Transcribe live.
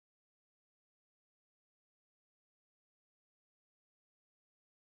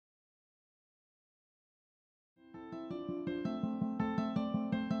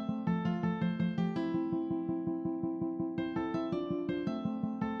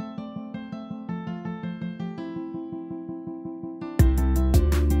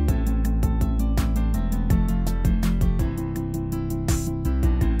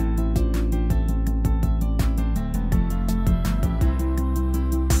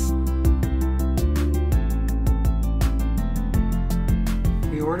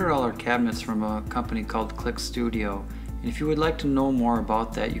cabinets from a company called Cliq Studio. And if you would like to know more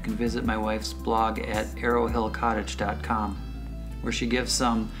about that, you can visit my wife's blog at arrowhillcottage.com, where she gives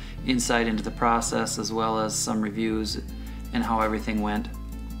some insight into the process as well as some reviews and how everything went.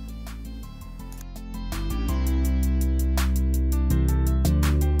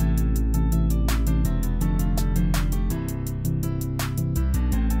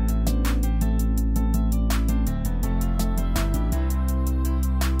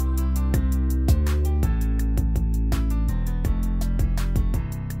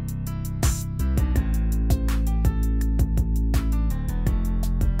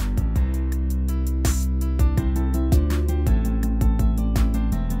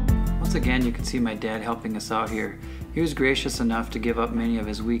 Once again, you can see my dad helping us out here. He was gracious enough to give up many of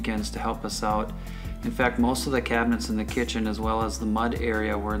his weekends to help us out. In fact, most of the cabinets in the kitchen as well as the mud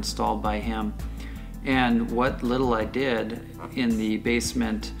area were installed by him. And what little I did in the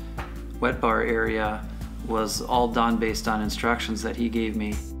basement wet bar area was all done based on instructions that he gave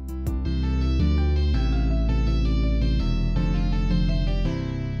me.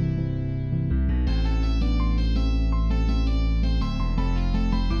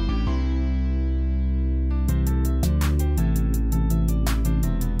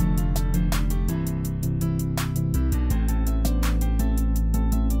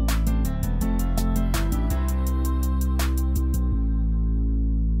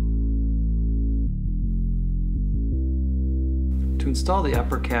 To install the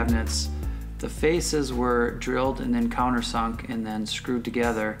upper cabinets, the faces were drilled and then countersunk and then screwed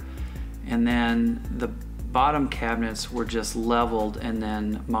together, and then the bottom cabinets were just leveled and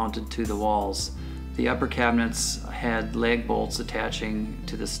then mounted to the walls. The upper cabinets had lag bolts attaching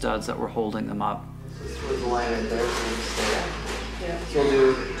to the studs that were holding them up. This was the line right there, so yeah. So we'll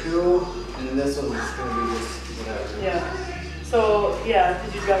do 2, and then this one's going to be just whatever. Yeah. So, yeah,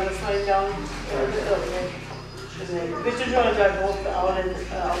 did you drive this line down? Okay. But you're trying to drive both out and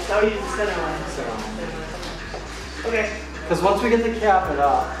now you use the center line. Center line. Okay. Because once we get the cabinet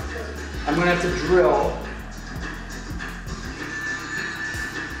up, I'm going to have to drill.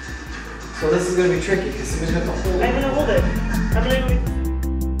 So this is going to be tricky because somebody's going to have to hold it. I'm going to hold it. I'm going to